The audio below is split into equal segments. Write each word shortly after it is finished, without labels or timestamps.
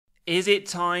Is it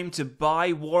time to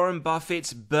buy Warren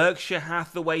Buffett's Berkshire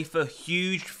Hathaway for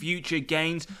huge future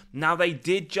gains? Now, they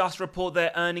did just report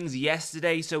their earnings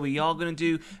yesterday, so we are going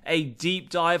to do a deep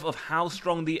dive of how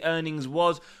strong the earnings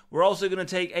was. We're also going to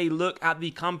take a look at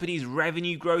the company's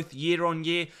revenue growth year on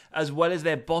year, as well as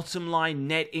their bottom line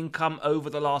net income over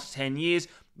the last 10 years.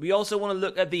 We also want to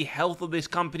look at the health of this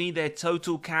company, their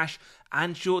total cash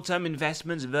and short-term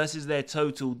investments versus their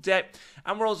total debt.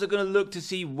 And we're also going to look to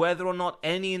see whether or not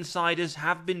any insiders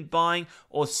have been buying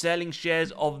or selling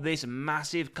shares of this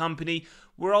massive company.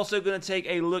 We're also going to take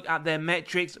a look at their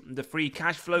metrics, the free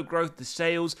cash flow growth, the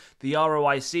sales, the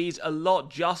ROICs, a lot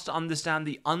just to understand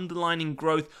the underlying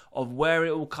growth of where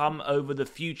it will come over the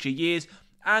future years.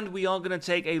 And we are going to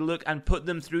take a look and put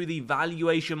them through the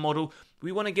valuation model.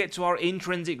 We want to get to our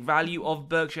intrinsic value of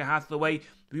Berkshire Hathaway.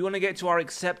 We want to get to our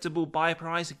acceptable buy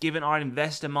price given our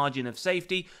investor margin of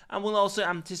safety. And we'll also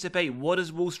anticipate what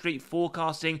is Wall Street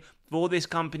forecasting for this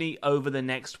company over the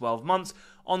next 12 months.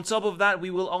 On top of that, we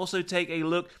will also take a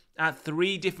look at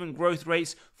 3 different growth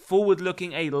rates, forward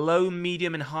looking, a low,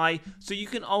 medium and high, so you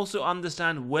can also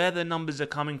understand where the numbers are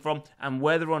coming from and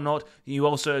whether or not you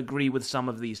also agree with some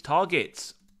of these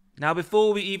targets. Now,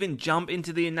 before we even jump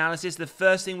into the analysis, the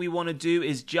first thing we want to do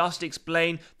is just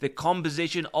explain the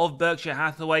composition of Berkshire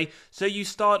Hathaway. So you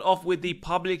start off with the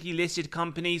publicly listed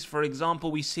companies. For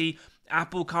example, we see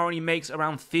Apple currently makes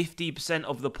around 50%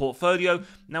 of the portfolio.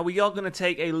 Now, we are going to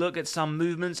take a look at some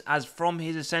movements, as from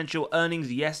his essential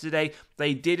earnings yesterday,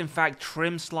 they did in fact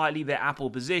trim slightly their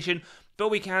Apple position. But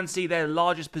we can see their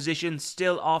largest position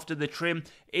still after the trim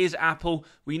is Apple.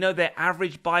 We know their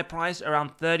average buy price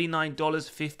around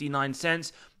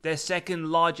 $39.59. Their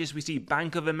second largest, we see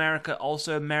Bank of America,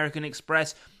 also American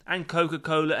Express, and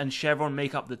Coca-Cola and Chevron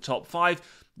make up the top 5.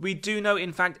 We do know,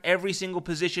 in fact, every single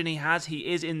position he has,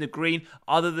 he is in the green,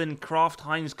 other than Kraft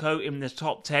Heinz Co. in the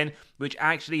top 10, which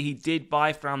actually he did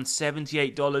buy for around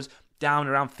 $78, down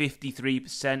around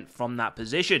 53% from that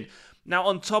position. Now,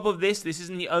 on top of this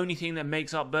isn't the only thing that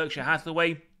makes up Berkshire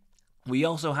Hathaway. We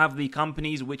also have the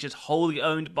companies which is wholly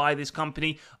owned by this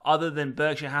company, other than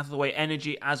Berkshire Hathaway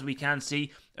Energy, as we can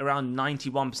see, around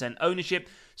 91% ownership.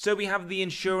 So we have the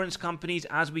insurance companies,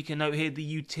 as we can note here, the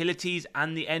utilities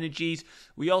and the energies.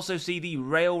 We also see the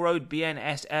railroad,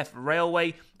 BNSF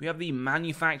Railway. We have the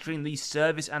manufacturing, the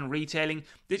service and retailing.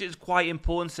 This is quite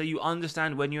important, so you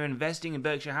understand when you're investing in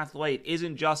Berkshire Hathaway, it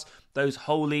isn't just those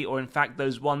wholly, or in fact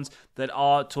those ones that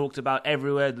are talked about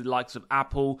everywhere, the likes of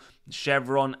Apple,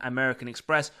 Chevron, American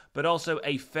Express, but also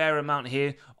a fair amount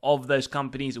here of those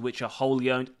companies which are wholly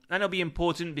owned. And it'll be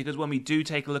important because when we do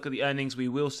take a look at the earnings, we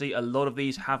will see a lot of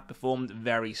these have performed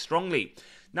very strongly.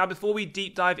 Now, before we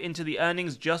deep dive into the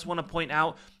earnings, just want to point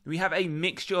out we have a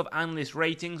mixture of analyst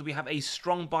ratings. We have a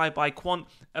strong buy by Quant,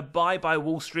 a buy by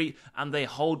Wall Street, and they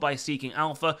hold by Seeking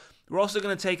Alpha. We're also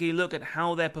going to take a look at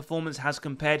how their performance has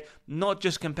compared, not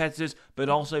just competitors, but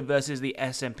also versus the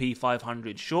S&P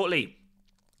 500 shortly.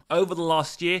 Over the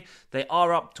last year, they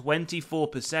are up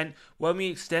 24%. When we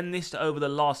extend this to over the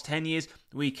last 10 years,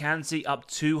 we can see up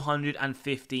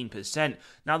 215%.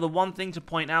 Now, the one thing to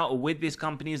point out with this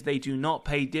company is they do not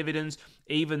pay dividends,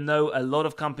 even though a lot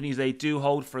of companies they do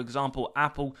hold. For example,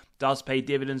 Apple does pay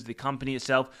dividends. The company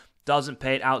itself doesn't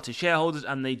pay it out to shareholders,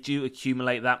 and they do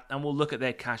accumulate that. And we'll look at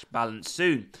their cash balance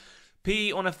soon.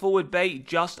 PE on a forward bait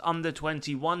just under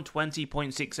 21,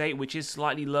 20.68, which is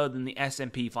slightly lower than the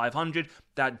S&P 500.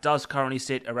 That does currently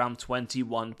sit around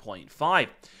 21.5.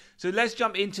 So let's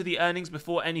jump into the earnings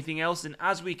before anything else. And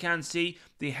as we can see,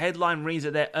 the headline reads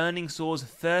that their earnings soars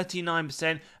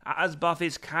 39% as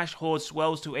Buffett's cash hoard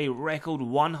swells to a record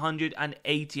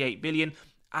 $188 billion.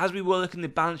 As we will look in the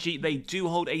balance sheet, they do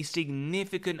hold a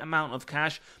significant amount of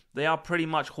cash. They are pretty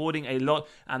much hoarding a lot,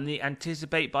 and they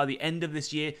anticipate by the end of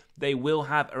this year, they will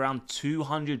have around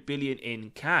 $200 billion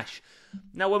in cash.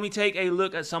 Now, when we take a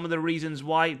look at some of the reasons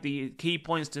why, the key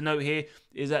points to note here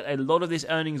is that a lot of this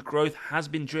earnings growth has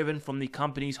been driven from the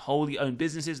company's wholly owned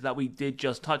businesses that we did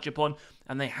just touch upon,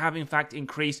 and they have in fact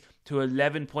increased to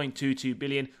 $11.22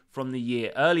 billion from the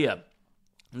year earlier.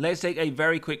 Let's take a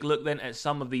very quick look then at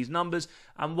some of these numbers,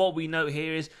 and what we note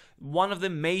here is one of the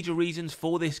major reasons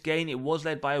for this gain, it was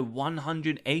led by a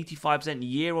 185%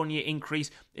 year-on-year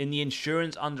increase in the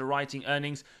insurance underwriting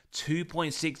earnings.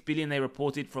 2.6 billion they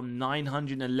reported from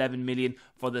 911 million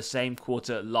for the same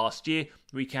quarter last year.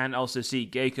 We can also see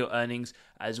Geico earnings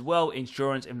as well,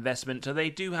 insurance investment. So they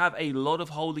do have a lot of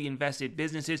wholly invested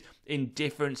businesses in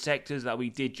different sectors that we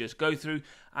did just go through.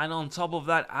 And on top of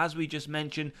that, as we just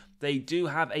mentioned, they do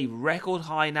have a record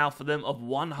high now for them of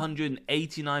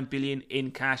 189 billion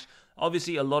in cash.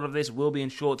 Obviously, a lot of this will be in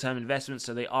short-term investments,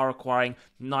 so they are acquiring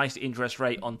nice interest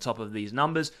rate on top of these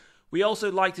numbers. We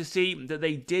also like to see that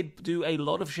they did do a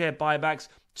lot of share buybacks,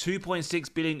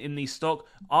 2.6 billion in the stock,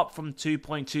 up from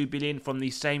 2.2 billion from the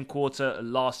same quarter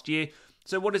last year.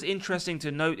 So what is interesting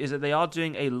to note is that they are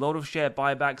doing a lot of share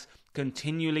buybacks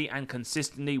continually and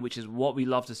consistently, which is what we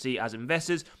love to see as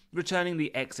investors, returning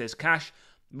the excess cash.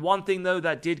 One thing though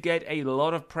that did get a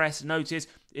lot of press notice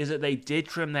is that they did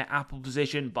trim their Apple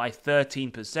position by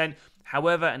 13%.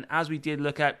 However, and as we did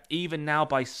look at, even now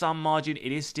by some margin,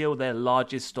 it is still their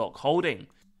largest stock holding.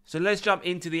 So let's jump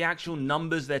into the actual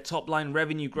numbers, their top line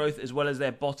revenue growth as well as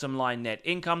their bottom line net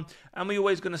income. And we're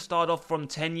always going to start off from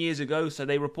 10 years ago. So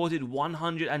they reported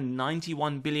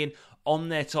 191 billion on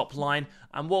their top line.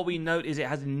 And what we note is it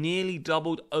has nearly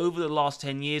doubled over the last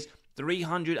 10 years.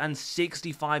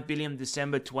 365 billion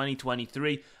December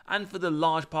 2023, and for the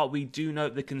large part we do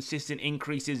note the consistent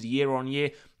increases year on year.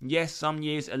 Yes, some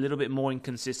years a little bit more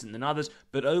inconsistent than others,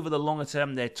 but over the longer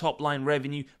term their top line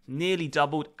revenue nearly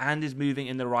doubled and is moving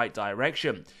in the right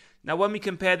direction. Now when we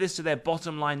compare this to their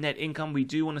bottom line net income, we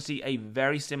do want to see a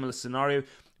very similar scenario.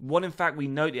 What in fact we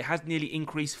note, it has nearly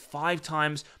increased 5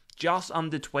 times, just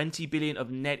under 20 billion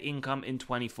of net income in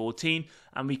 2014,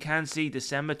 and we can see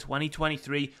December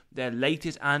 2023, their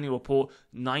latest annual report,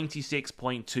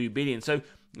 96.2 billion. So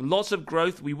lots of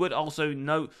growth. We would also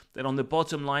note that on the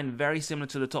bottom line, very similar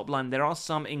to the top line, there are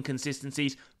some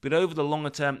inconsistencies, but over the longer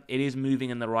term, it is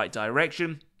moving in the right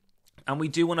direction. And we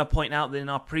do want to point out that in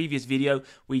our previous video,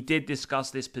 we did discuss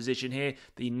this position here.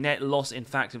 The net loss, in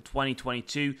fact, of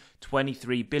 2022,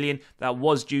 23 billion. That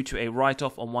was due to a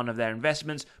write-off on one of their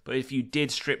investments. But if you did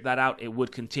strip that out, it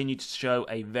would continue to show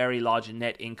a very large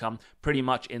net income, pretty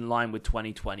much in line with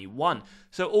 2021.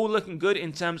 So all looking good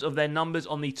in terms of their numbers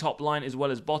on the top line as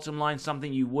well as bottom line,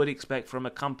 something you would expect from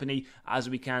a company, as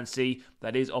we can see,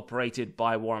 that is operated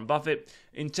by Warren Buffett.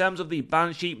 In terms of the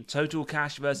balance sheet, total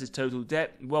cash versus total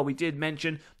debt, well, we did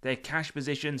mention their cash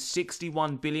position,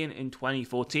 61 billion in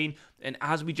 2014, and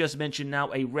as we just mentioned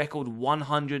now, a record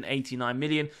 189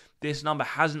 million. This number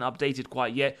hasn't updated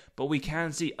quite yet, but we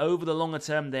can see over the longer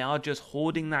term, they are just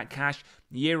hoarding that cash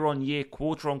year on year,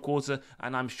 quarter on quarter,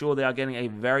 and I'm sure they are getting a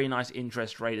very nice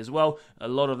interest rate as well. A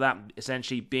lot of that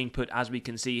essentially being put, as we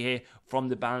can see here, from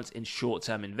the balance in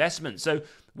short-term investments. So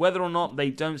whether or not they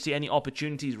don't see any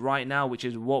opportunities right now, which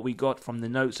is what we got from the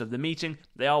notes of the meeting,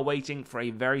 they are waiting for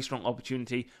a very strong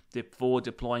opportunity before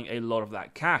deploying a lot of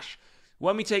that cash.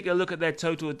 When we take a look at their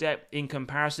total debt in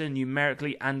comparison,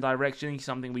 numerically and directionally,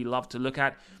 something we love to look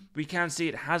at, we can see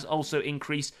it has also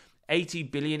increased 80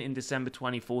 billion in December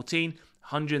 2014,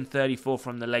 134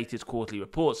 from the latest quarterly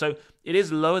report. So it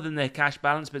is lower than their cash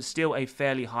balance, but still a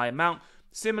fairly high amount.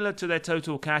 Similar to their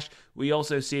total cash, we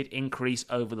also see it increase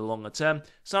over the longer term,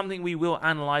 something we will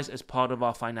analyze as part of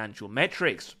our financial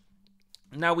metrics.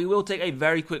 Now, we will take a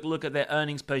very quick look at their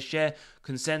earnings per share,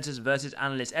 consensus versus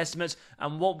analyst estimates,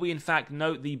 and what we in fact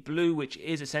note, the blue, which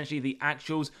is essentially the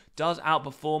actuals, does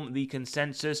outperform the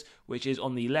consensus, which is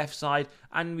on the left side,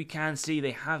 and we can see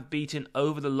they have beaten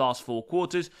over the last 4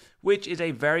 quarters, which is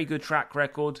a very good track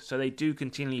record, so they do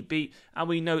continually beat, and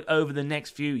we note over the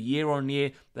next few year on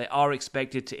year, they are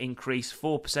expected to increase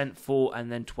 4%, 4,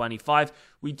 and then 25.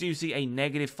 We do see a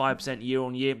negative 5% year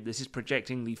on year. This is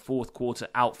projecting the 4th quarter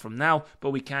out from now, but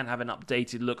we can have an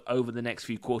updated look over the next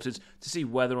few quarters to see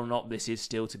whether or not this is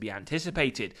still to be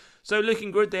anticipated. So looking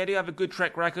good, they do have a good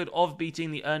track record of beating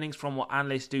the earnings from what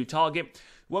analysts do target.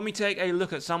 When we take a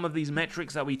look at some of these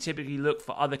metrics that we typically look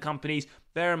for other companies,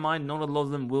 bear in mind not a lot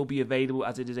of them will be available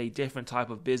as it is a different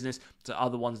type of business to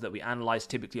other ones that we analyze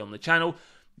typically on the channel.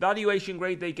 Valuation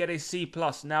grade, they get a C+.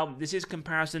 Now, this is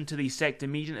comparison to the sector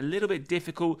median. A little bit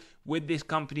difficult with this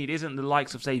company. It isn't the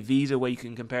likes of, say, Visa, where you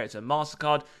can compare it to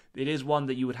MasterCard. It is one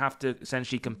that you would have to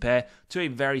essentially compare to a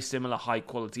very similar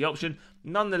high-quality option.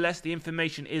 Nonetheless, the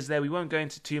information is there. We won't go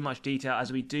into too much detail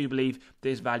as we do believe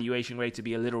this valuation grade to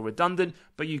be a little redundant,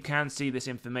 but you can see this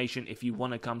information if you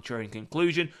want to come to your own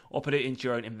conclusion or put it into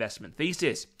your own investment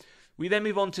thesis. We then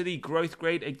move on to the growth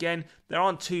grade. Again, there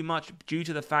aren't too much due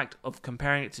to the fact of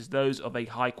comparing it to those of a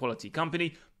high quality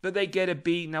company, but they get a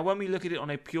B. Now, when we look at it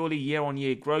on a purely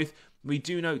year-on-year growth, we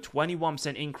do note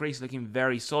 21% increase, looking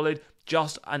very solid,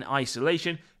 just an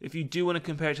isolation. If you do want to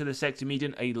compare it to the sector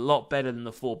median, a lot better than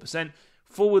the 4%.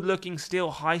 Forward-looking, still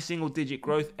high single-digit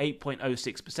growth,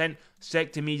 8.06%.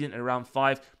 Sector median around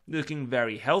 5%, looking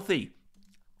very healthy.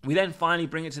 We then finally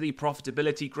bring it to the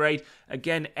profitability grade.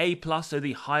 Again, A+, so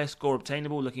the highest score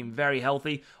obtainable, looking very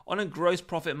healthy. On a gross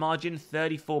profit margin,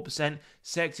 34%,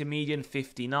 sector median,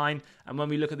 59%. And when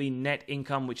we look at the net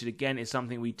income, which again is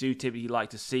something we do typically like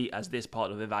to see as this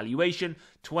part of evaluation,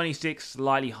 26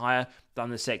 slightly higher than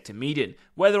the sector median.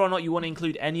 Whether or not you want to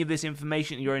include any of this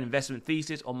information in your investment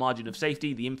thesis or margin of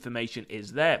safety, the information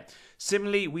is there.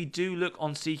 Similarly, we do look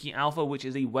on Seeking Alpha, which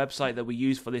is a website that we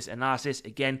use for this analysis.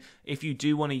 Again, if you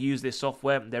do want to use this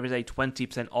software, there is a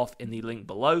 20% off in the link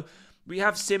below. We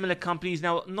have similar companies.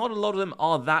 Now, not a lot of them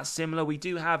are that similar. We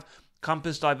do have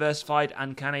Compass Diversified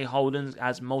and BRK.A holdings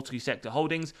as multi-sector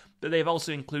holdings, but they've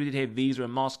also included here Visa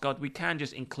and MasterCard. We can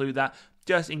just include that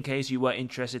just in case you were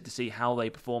interested to see how they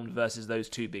performed versus those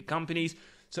two big companies.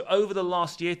 So over the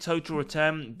last year, total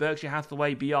return, Berkshire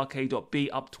Hathaway, BRK.B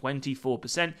up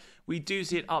 24%. We do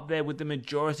see it up there with the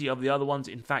majority of the other ones,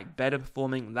 in fact, better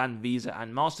performing than Visa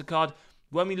and MasterCard.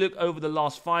 When we look over the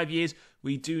last 5 years,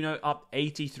 we do know up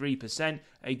 83%.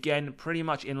 Again, pretty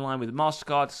much in line with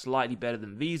MasterCard, slightly better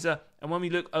than Visa. And when we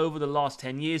look over the last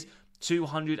 10 years,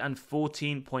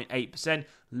 214.8%,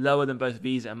 lower than both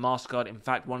Visa and MasterCard. In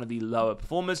fact, one of the lower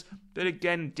performers. But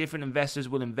again, different investors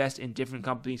will invest in different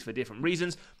companies for different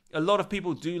reasons. A lot of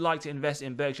people do like to invest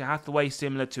in Berkshire Hathaway,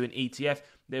 similar to an ETF.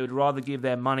 They would rather give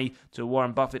their money to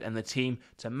Warren Buffett and the team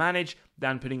to manage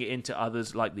than putting it into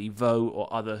others like the VO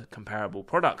or other comparable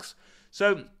products.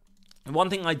 So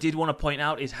one thing I did want to point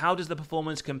out is, how does the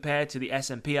performance compare to the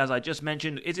S&P? As I just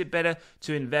mentioned, is it better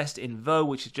to invest in VO,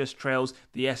 which just trails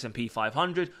the S&P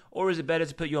 500, or is it better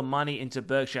to put your money into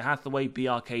Berkshire Hathaway,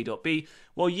 BRK.B?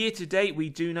 Well, year to date, we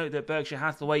do know that Berkshire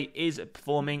Hathaway is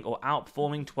performing or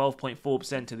outperforming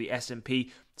 12.4% to the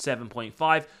S&P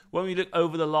 7.5. When we look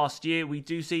over the last year, we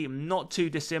do see not too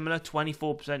dissimilar,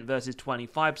 24% versus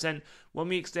 25%. When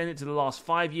we extend it to the last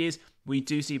 5 years, we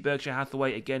do see Berkshire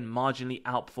Hathaway again marginally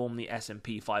outperform the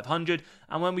S&P 500.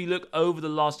 And when we look over the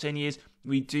last 10 years,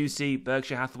 we do see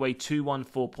Berkshire Hathaway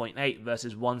 214.8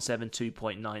 versus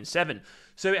 172.97.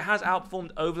 So it has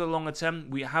outperformed over the longer term.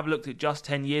 We have looked at just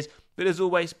 10 years. But as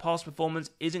always, past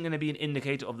performance isn't going to be an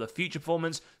indicator of the future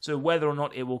performance, so whether or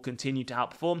not it will continue to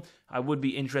outperform, I would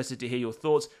be interested to hear your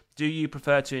thoughts. Do you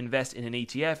prefer to invest in an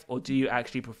ETF, or do you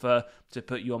actually prefer to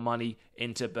put your money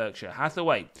into Berkshire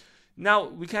Hathaway? Now,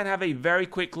 we can have a very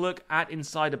quick look at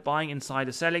insider buying,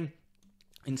 insider selling.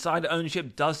 Insider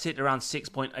ownership does sit around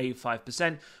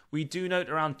 6.85%. We do note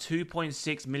around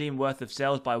 2.6 million worth of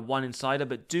sales by one insider,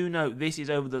 but do note this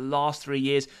is over the last 3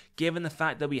 years, given the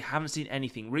fact that we haven't seen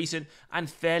anything recent, and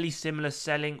fairly similar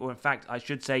selling, or in fact I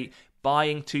should say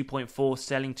buying 2.4,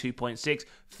 selling 2.6,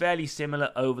 fairly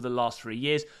similar over the last 3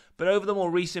 years. But over the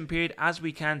more recent period, as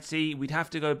we can see, we'd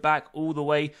have to go back all the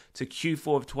way to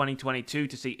Q4 of 2022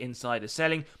 to see insider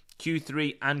selling,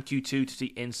 Q3 and Q2 to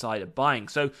see insider buying.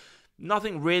 So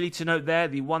nothing really to note there.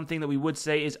 The one thing that we would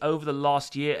say is over the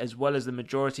last year, as well as the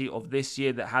majority of this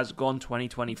year that has gone,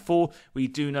 2024, we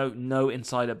do note no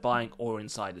insider buying or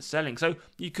insider selling. So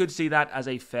you could see that as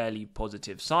a fairly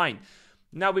positive sign.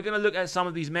 Now we're going to look at some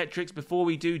of these metrics. Before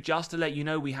we do, just to let you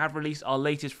know, we have released our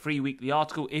latest free weekly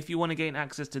article. If you want to gain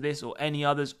access to this or any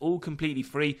others, all completely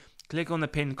free, click on the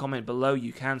pinned comment below.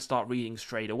 You can start reading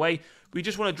straight away. We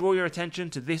just want to draw your attention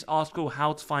to this article,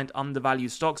 How to Find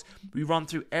Undervalued Stocks. We run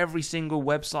through every single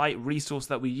website resource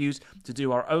that we use to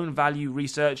do our own value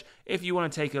research. If you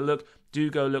want to take a look, do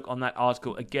go look on that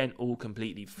article. Again, all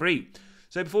completely free.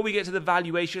 So before we get to the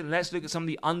valuation, let's look at some of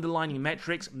the underlying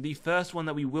metrics. The first one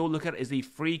that we will look at is the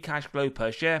free cash flow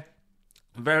per share.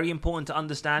 Very important to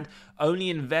understand. Only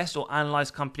invest or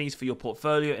analyze companies for your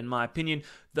portfolio, in my opinion,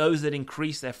 those that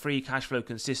increase their free cash flow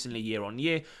consistently year on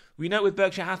year. We know with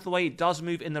Berkshire Hathaway, it does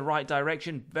move in the right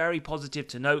direction. Very positive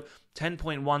to note,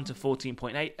 10.1 to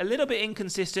 14.8. A little bit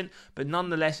inconsistent, but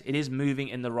nonetheless, it is moving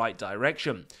in the right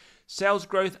direction. Sales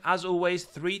growth, as always,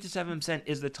 3 to 7%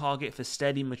 is the target for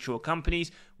steady, mature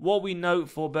companies. What we note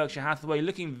for Berkshire Hathaway,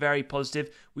 looking very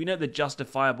positive. We note the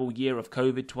justifiable year of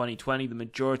COVID 2020. The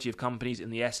majority of companies in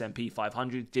the S&P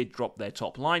 500 did drop their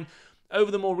top line.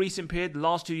 Over the more recent period, the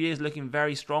last 2 years looking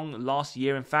very strong. Last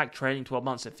year, in fact, trailing 12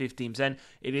 months at 15%.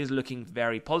 It is looking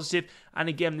very positive. And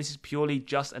again, this is purely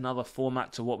just another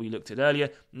format to what we looked at earlier.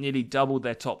 Nearly doubled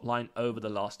their top line over the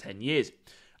last 10 years.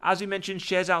 As we mentioned,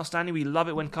 shares outstanding. We love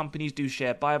it when companies do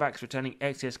share buybacks, returning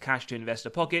excess cash to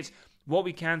investor pockets. What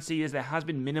we can see is there has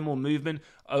been minimal movement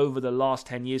over the last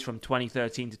 10 years from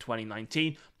 2013 to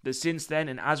 2019. But since then,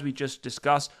 and as we just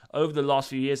discussed, over the last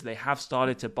few years, they have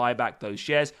started to buy back those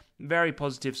shares. Very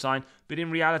positive sign. But in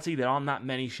reality, there aren't that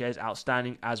many shares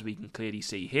outstanding, as we can clearly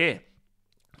see here.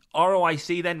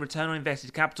 ROIC then, return on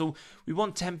invested capital, we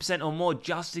want 10% or more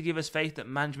just to give us faith that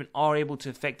management are able to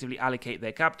effectively allocate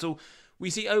their capital. We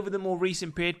see over the more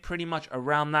recent period pretty much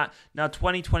around that. Now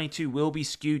 2022 will be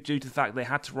skewed due to the fact they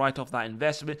had to write off that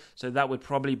investment, so that would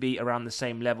probably be around the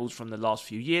same levels from the last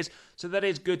few years. So that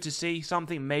is good to see,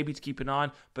 something maybe to keep an eye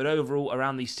on, but overall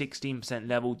around the 16%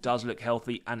 level does look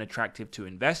healthy and attractive to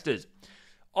investors.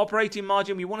 Operating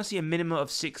margin, we want to see a minimum of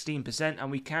 16%,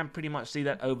 and we can pretty much see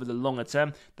that over the longer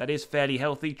term. That is fairly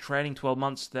healthy, trailing 12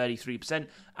 months 33%,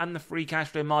 and the free cash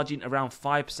flow margin around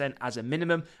 5% as a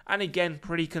minimum, and again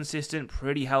pretty consistent,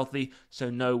 pretty healthy, so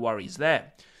no worries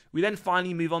there. We then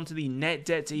finally move on to the net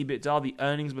debt to EBITDA, the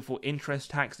earnings before interest,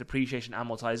 tax, depreciation,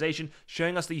 amortization,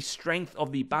 showing us the strength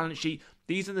of the balance sheet.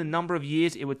 These are the number of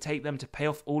years it would take them to pay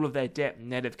off all of their debt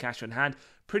net of cash on hand.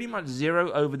 Pretty much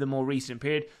zero over the more recent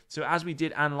period. So as we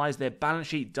did analyze, their balance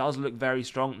sheet does look very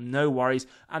strong, no worries,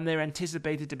 and they're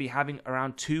anticipated to be having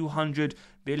around 200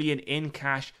 billion in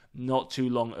cash not too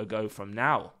long ago from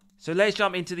now. So let's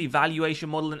jump into the valuation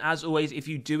model, and as always, if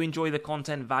you do enjoy the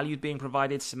content values being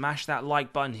provided, smash that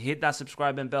like button, hit that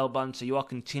subscribe and bell button so you are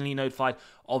continually notified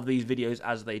of these videos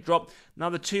as they drop. Now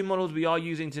the two models we are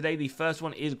using today, the first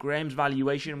one is Graham's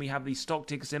valuation. We have the stock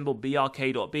ticker symbol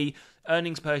BRK.B,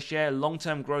 earnings per share,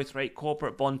 long-term growth rate,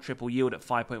 corporate bond triple yield at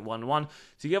 5.11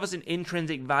 to give us an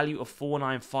intrinsic value of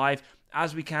 495.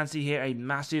 As we can see here, a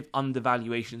massive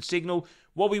undervaluation signal.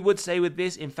 What we would say with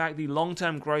this, in fact, the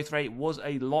long-term growth rate was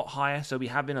a lot higher, so we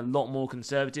have been a lot more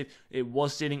conservative. It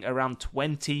was sitting around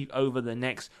 20 over the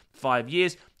next 5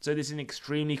 years, so this is an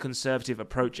extremely conservative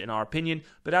approach in our opinion.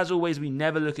 But as always, we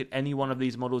never look at any one of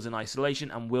these models in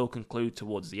isolation and will conclude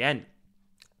towards the end.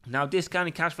 Now,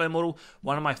 discounted cash flow model,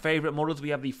 one of my favorite models. We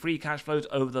have the free cash flows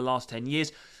over the last 10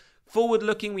 years. Forward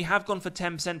looking, we have gone for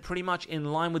 10%, pretty much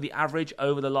in line with the average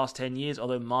over the last 10 years,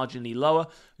 although marginally lower.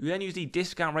 We then use the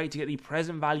discount rate to get the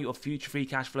present value of future free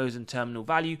cash flows and terminal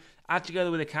value, add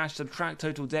together with the cash, subtract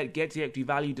total debt, get the equity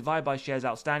value, divide by shares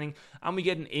outstanding, and we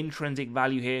get an intrinsic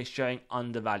value here showing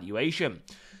undervaluation.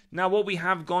 Now what we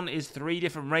have gone is 3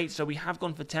 different rates, so we have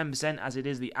gone for 10% as it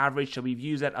is the average, so we've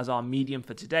used that as our medium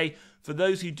for today. For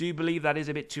those who do believe that is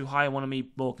a bit too high and want to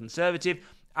be more conservative,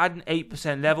 at an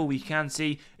 8% level, we can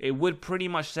see it would pretty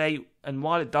much say, and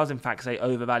while it does in fact say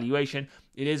overvaluation,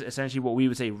 it is essentially what we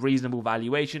would say reasonable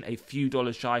valuation, a few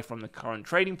dollars shy from the current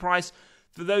trading price.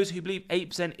 For those who believe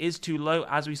 8% is too low,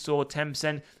 as we saw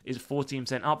 10% is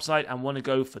 14% upside and want to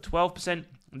go for 12%,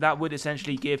 that would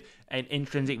essentially give an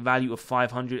intrinsic value of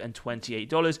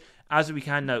 $528. As we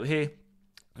can note here,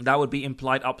 that would be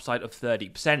implied upside of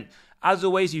 30%. As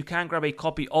always, you can grab a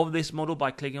copy of this model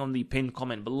by clicking on the pinned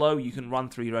comment below. You can run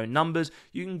through your own numbers.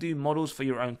 You can do models for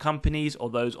your own companies or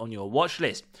those on your watch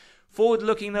list. Forward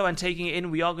looking though and taking it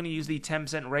in, we are going to use the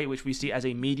 10% rate, which we see as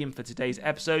a medium for today's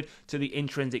episode, to the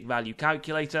intrinsic value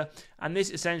calculator. And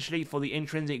this essentially for the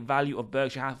intrinsic value of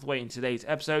Berkshire Hathaway in today's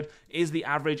episode is the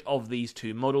average of these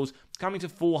two models, coming to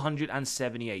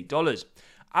 $478.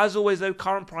 As always though,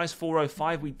 current price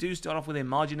 405, we do start off with a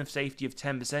margin of safety of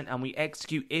 10% and we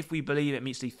execute if we believe it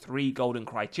meets the 3 golden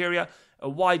criteria: a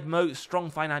wide moat, strong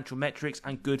financial metrics,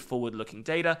 and good forward-looking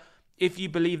data. If you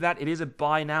believe that, it is a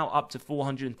buy now up to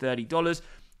 $430.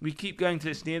 We keep going to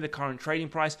this near the current trading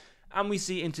price, and we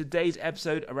see in today's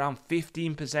episode around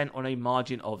 15% on a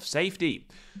margin of safety.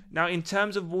 Now, in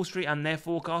terms of Wall Street and their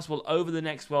forecast, well, over the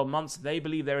next 12 months, they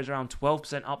believe there is around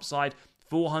 12% upside.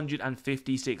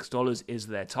 $456 is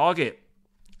their target.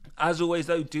 As always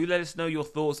though, do let us know your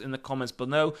thoughts in the comments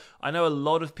below. I know a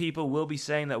lot of people will be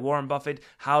saying that Warren Buffett,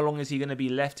 how long is he going to be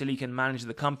left till he can manage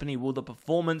the company? Will the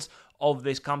performance of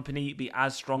this company be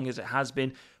as strong as it has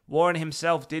been? Warren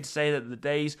himself did say that the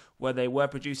days where they were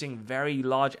producing very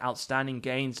large outstanding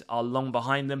gains are long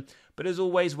behind them. But as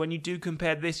always, when you do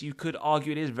compare this, you could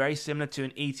argue it is very similar to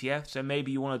an ETF. So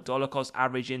maybe you want a dollar cost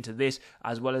average into this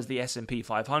as well as the S&P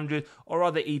 500 or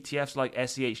other ETFs like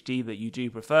SCHD that you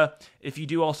do prefer. If you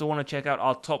do also want to check out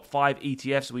our top 5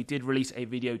 ETFs, we did release a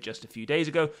video just a few days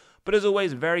ago. But as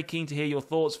always, very keen to hear your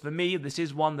thoughts. For me, this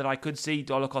is one that I could see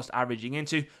dollar cost averaging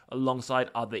into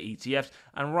alongside other ETFs.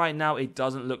 And right now, it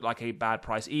doesn't look like a bad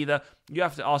price either. You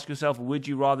have to ask yourself, would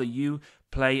you rather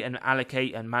play and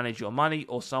allocate and manage your money,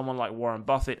 or someone like Warren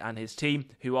Buffett and his team,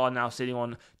 who are now sitting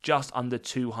on just under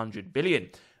 200 billion?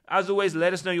 As always,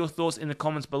 let us know your thoughts in the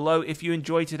comments below. If you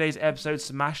enjoyed today's episode,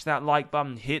 smash that like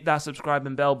button, hit that subscribe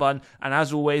and bell button. And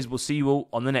as always, we'll see you all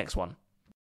on the next one.